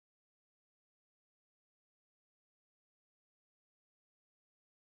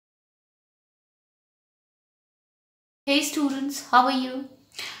Hey students, how are you?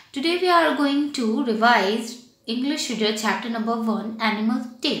 Today we are going to revise English Reader chapter number 1, Animal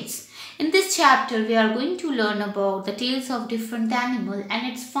Tales. In this chapter we are going to learn about the tales of different animal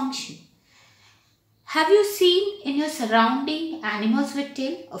and its function. Have you seen in your surrounding animals with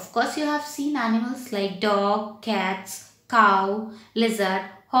tail? Of course you have seen animals like dog, cats, cow, lizard,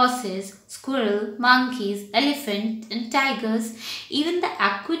 horses, squirrel, monkeys, elephant and tigers. Even the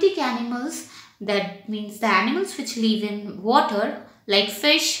aquatic animals, that means the animals which live in water like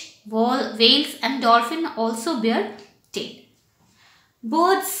fish, whales and dolphin also bear tail.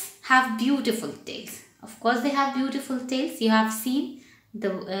 Birds have beautiful tails. Of course they have beautiful tails. You have seen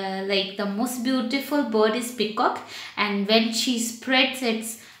the most beautiful bird is peacock, and when she spreads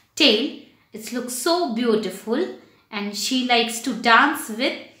its tail it looks so beautiful, and she likes to dance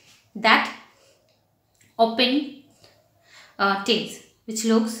with that open tails, which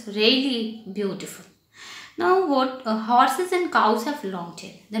looks really beautiful. Now what horses and cows have long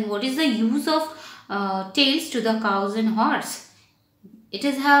tail. Then what is the use of tails to the cows and horse? It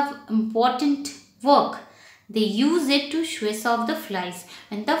is have important work. They use it to swish off the flies.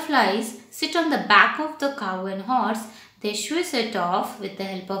 When the flies sit on the back of the cow and horse, they swish it off with the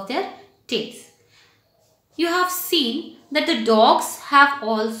help of their tails. You have seen that the dogs have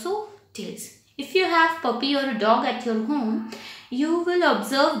also tails. If you have puppy or a dog at your home, you will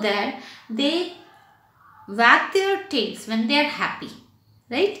observe that they wag their tails when they are happy,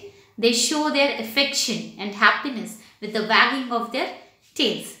 right? They show their affection and happiness with the wagging of their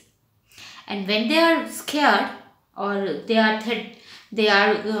tails. And when they are scared or they are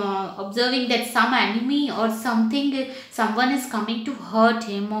observing that some enemy or someone is coming to hurt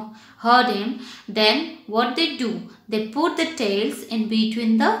him, then what they do? They put the tails in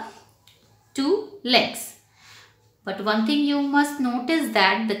between the two legs. But one thing you must notice,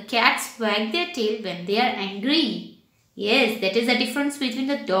 that the cats wag their tail when they are angry. Yes, that is the difference between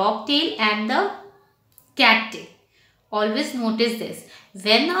the dog tail and the cat tail. Always notice this.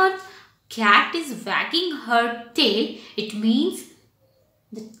 When a cat is wagging her tail, it means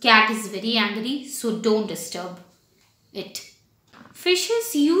the cat is very angry, so don't disturb it.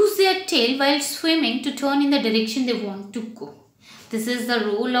 Fishes use their tail while swimming to turn in the direction they want to go. This is the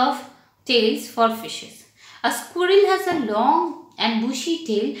role of tails for fishes. A squirrel has a long and bushy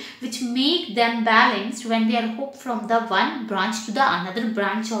tail which make them balanced when they are hopped from the one branch to the another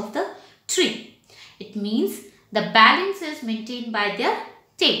branch of the tree. It means the balance is maintained by their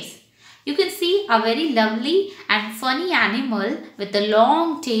tails. You can see a very lovely and funny animal with a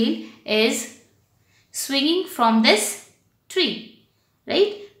long tail is swinging from this tree,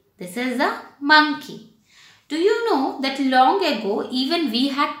 right? This is a monkey. Do you know that long ago even we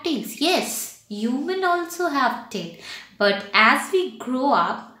had tails? Yes, human also have tail. But as we grow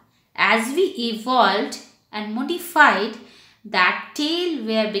up, as we evolved and modified, that tail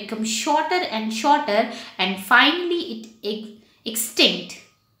will become shorter and shorter, and finally it extinct,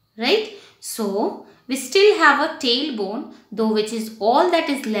 right? So we still have a tailbone, though, which is all that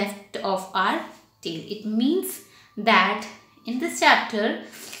is left of our tail. It means that in this chapter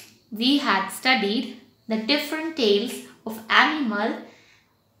we had studied the different tails of animal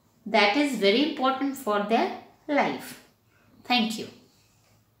that is very important for their life. Thank you.